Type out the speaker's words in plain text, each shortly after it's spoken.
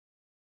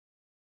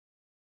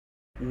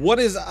What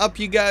is up,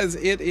 you guys?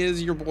 It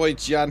is your boy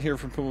John here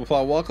from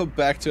PUMAPLOW. Welcome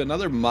back to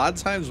another Mod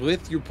Times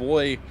with your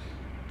boy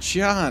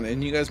John.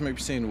 And you guys might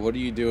be saying, what are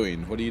you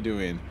doing? What are you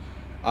doing?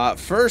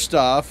 First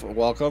off,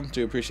 welcome.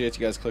 Do appreciate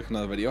you guys clicking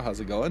on the video. How's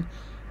it going?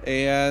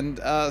 And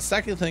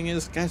second thing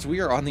is, guys,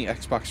 we are on the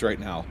Xbox right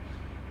now.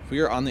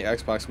 We are on the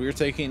Xbox. We are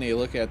taking a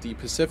look at the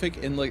Pacific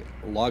Inlet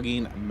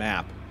logging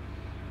map.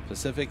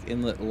 Pacific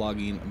Inlet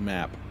logging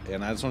map.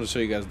 And I just want to show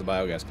you guys the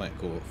biogas plant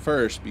cool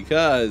first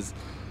because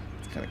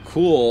kind of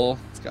cool.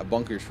 It's got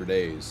bunkers for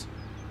days,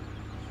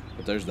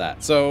 but there's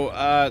that. So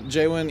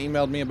JON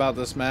emailed me about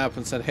this map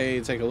and said, hey,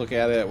 take a look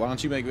at it. Why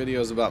don't you make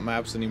videos about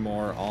maps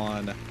anymore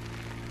on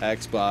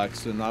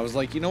Xbox? And I was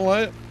like, you know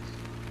what,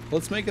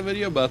 let's make a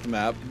video about the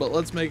map, but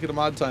let's make it a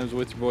Mod Times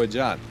with your boy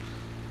John.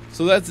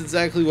 So that's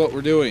exactly what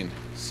we're doing.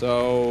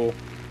 So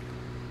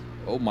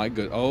oh my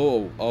good,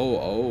 all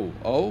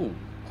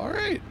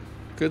right,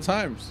 good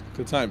times.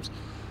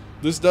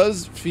 This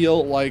does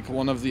feel like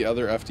one of the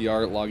other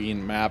FDR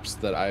logging maps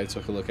that I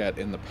took a look at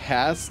in the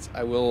past.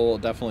 I will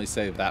definitely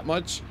say that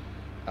much.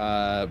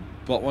 But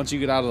once you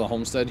get out of the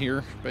homestead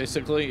here,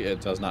 basically,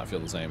 it does not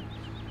feel the same.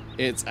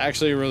 It's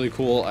actually really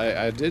cool.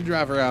 I did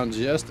drive around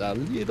just a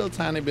little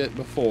tiny bit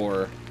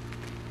before.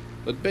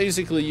 But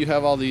basically, you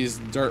have all these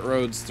dirt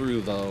roads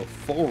through the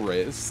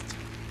forest.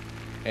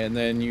 And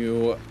then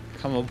you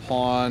come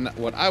upon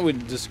what I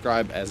would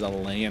describe as a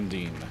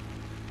landing.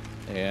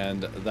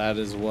 And that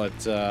is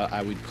what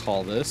I would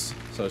call this.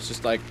 So it's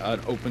just like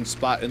an open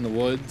spot in the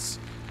woods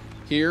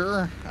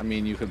here. I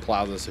mean, you could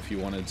plow this if you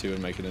wanted to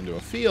and make it into a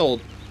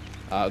field.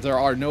 There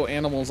are no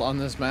animals on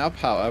this map,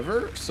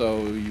 however,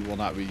 so you will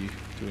not be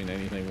doing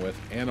anything with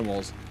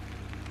animals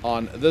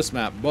on this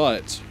map.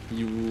 But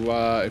you,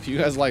 if you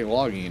guys like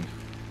logging,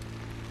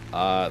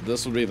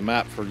 this would be the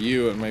map for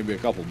you and maybe a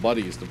couple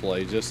buddies to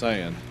play. Just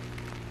saying.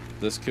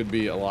 This could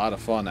be a lot of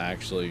fun,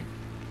 actually,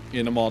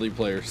 in a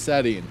multiplayer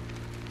setting.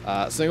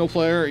 Single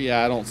player,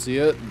 yeah, I don't see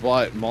it,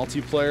 but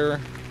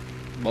multiplayer,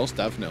 most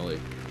definitely,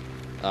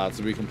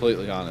 to be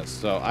completely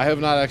honest. So I have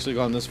not actually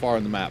gone this far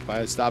in the map.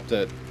 I stopped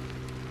at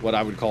what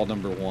I would call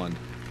number 1,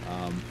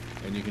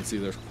 and you can see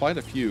there's quite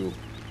a few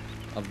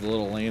of the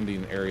little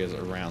landing areas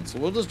around. So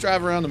we'll just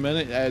drive around a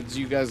minute as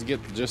you guys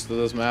get the gist of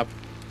this map.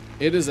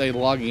 It is a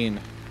logging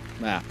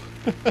map.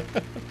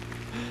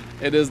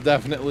 It is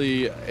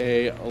definitely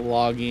a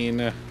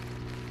logging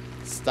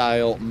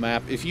style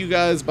map. If you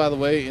guys, by the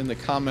way, in the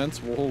comments,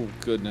 oh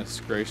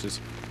goodness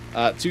gracious,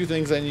 2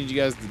 things I need you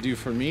guys to do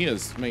for me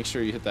is make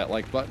sure you hit that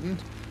like button.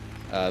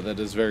 That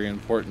is very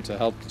important to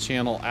help the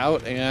channel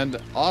out. And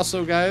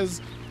also, guys,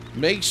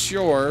 make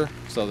sure,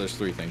 so there's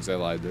 3 things, I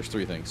lied, there's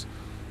 3 things.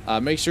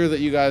 Make sure that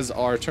you guys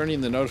are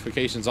turning the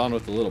notifications on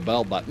with the little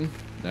bell button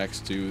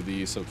next to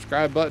the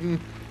subscribe button.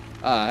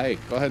 Hey,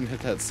 go ahead and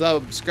hit that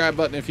subscribe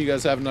button if you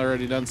guys haven't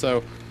already done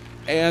so.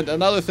 And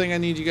another thing I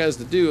need you guys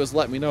to do is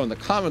let me know in the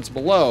comments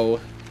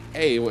below,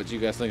 A, what you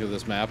guys think of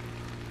this map,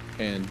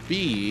 and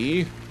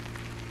B,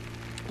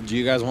 do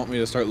you guys want me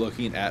to start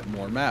looking at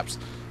more maps?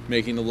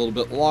 Making a little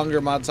bit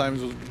longer Mod Times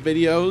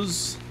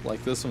videos,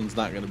 like this one's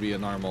not going to be a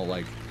normal,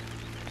 like,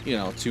 you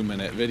know,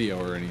 2-minute video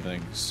or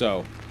anything.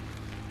 So,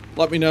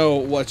 let me know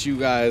what you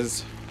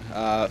guys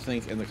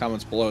think in the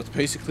comments below. It's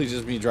basically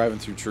just me driving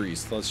through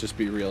trees. Let's just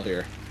be real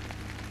here.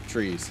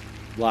 Trees.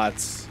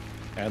 Lots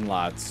and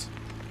lots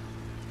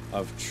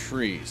of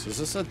trees. Is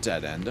this a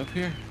dead end up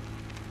here?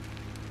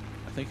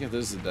 I think it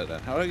is a dead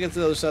end. How do I get to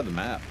the other side of the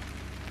map?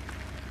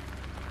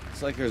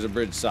 It's like there's a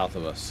bridge south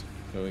of us.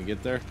 Can we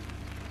get there?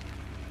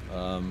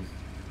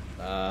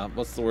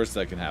 What's the worst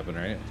that can happen,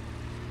 right?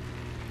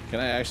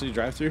 Can I actually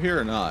drive through here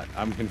or not?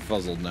 I'm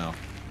confuzzled now.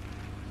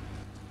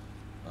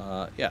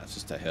 Yeah, it's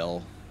just a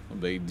hill. No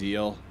big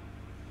deal.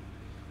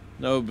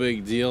 No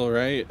big deal,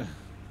 right?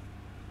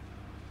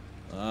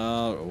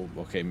 Oh,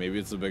 okay, maybe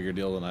it's a bigger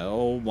deal than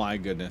oh my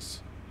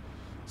goodness.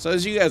 So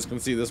as you guys can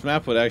see, this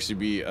map would actually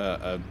be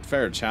a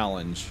fair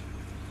challenge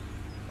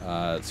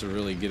to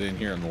really get in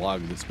here and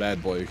log this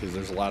bad boy, because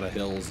there's a lot of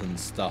hills and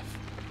stuff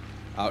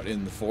out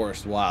in the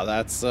forest. Wow,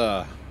 that's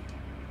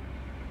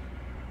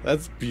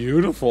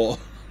beautiful.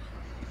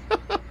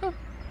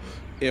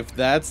 If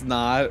that's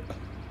not,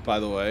 by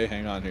the way,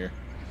 hang on here.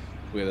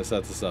 We gotta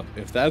set this up.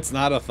 If that's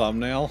not a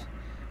thumbnail,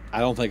 I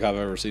don't think I've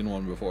ever seen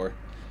one before.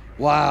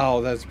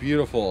 Wow, that's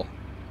beautiful.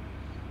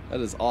 That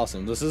is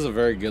awesome. This is a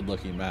very good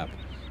looking map.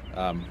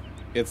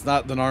 It's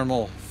not the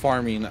normal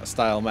farming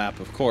style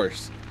map, of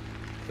course.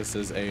 This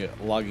is a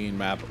logging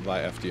map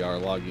by FDR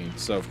Logging.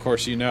 So, of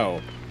course, you know,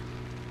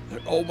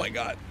 oh my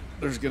god,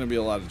 there's going to be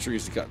a lot of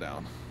trees to cut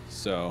down.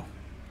 So,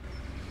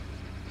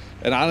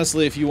 and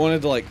honestly, if you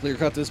wanted to, like, clear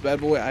cut this bad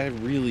boy, I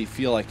really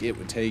feel like it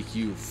would take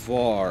you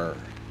far.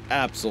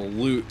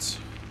 Absolutely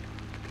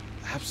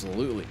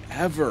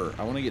ever.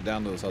 I want to get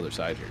down to this other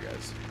side here,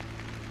 guys.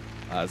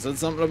 It said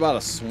something about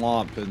a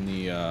swamp in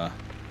the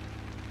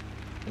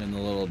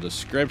little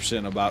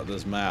description about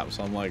this map,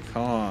 so I'm like,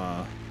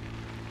 huh,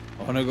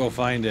 I want to go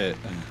find it.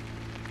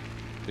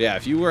 Yeah,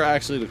 if you were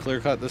actually to clear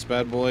cut this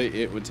bad boy,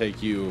 it would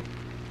take you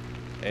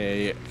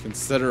a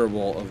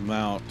considerable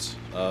amount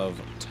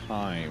of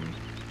time.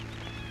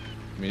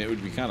 I mean, it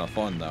would be kind of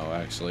fun, though,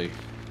 actually.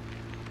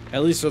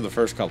 At least for the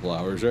first couple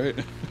hours, right?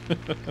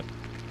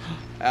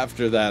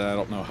 After that, I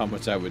don't know how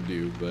much I would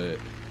do, but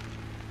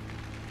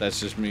that's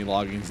just me.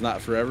 Logging's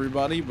not for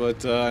everybody,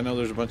 but I know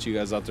there's a bunch of you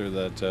guys out there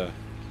that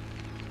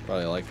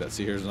probably like that.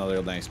 See, here's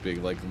another nice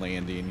big, like,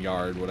 landing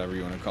yard, whatever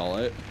you want to call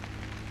it.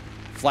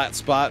 Flat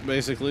spot,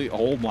 basically.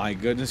 Oh, my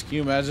goodness. Can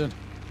you imagine?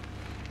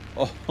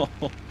 Oh,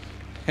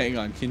 hang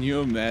on. Can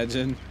you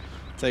imagine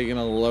taking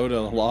a load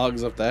of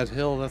logs up that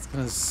hill? That's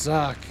going to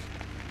suck.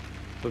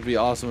 Would be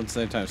awesome at the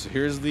same time. So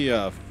here's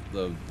the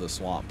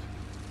swamp.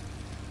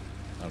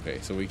 Okay,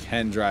 so we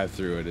can drive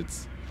through it.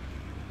 It's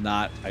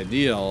not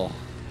ideal,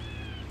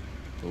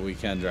 but we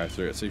can drive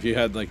through it. So if you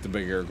had like the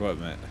bigger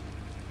equipment,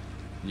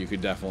 you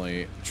could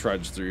definitely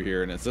trudge through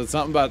here. And it said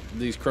something about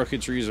these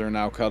crooked trees are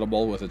now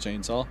cuttable with a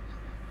chainsaw,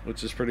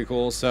 which is pretty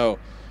cool. So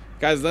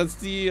guys, that's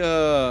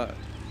the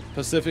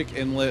Pacific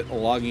Inlet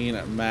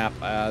logging map.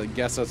 I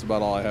guess that's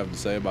about all I have to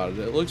say about it.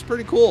 It looks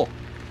pretty cool.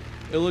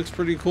 It looks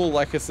pretty cool.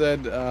 Like I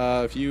said,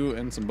 if you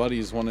and some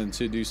buddies wanted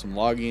to do some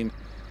logging,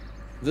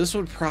 this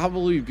would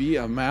probably be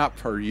a map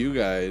for you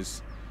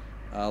guys.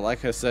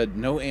 Like I said,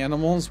 no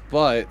animals,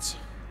 but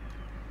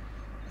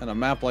in a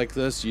map like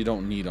this, you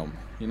don't need them.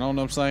 You know what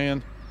I'm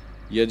saying?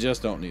 You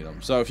just don't need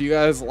them. So if you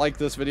guys like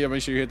this video,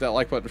 make sure you hit that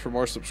like button for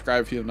more.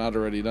 Subscribe if you have not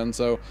already done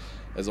so.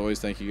 As always,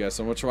 thank you guys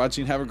so much for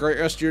watching. Have a great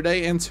rest of your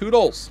day, and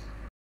toodles!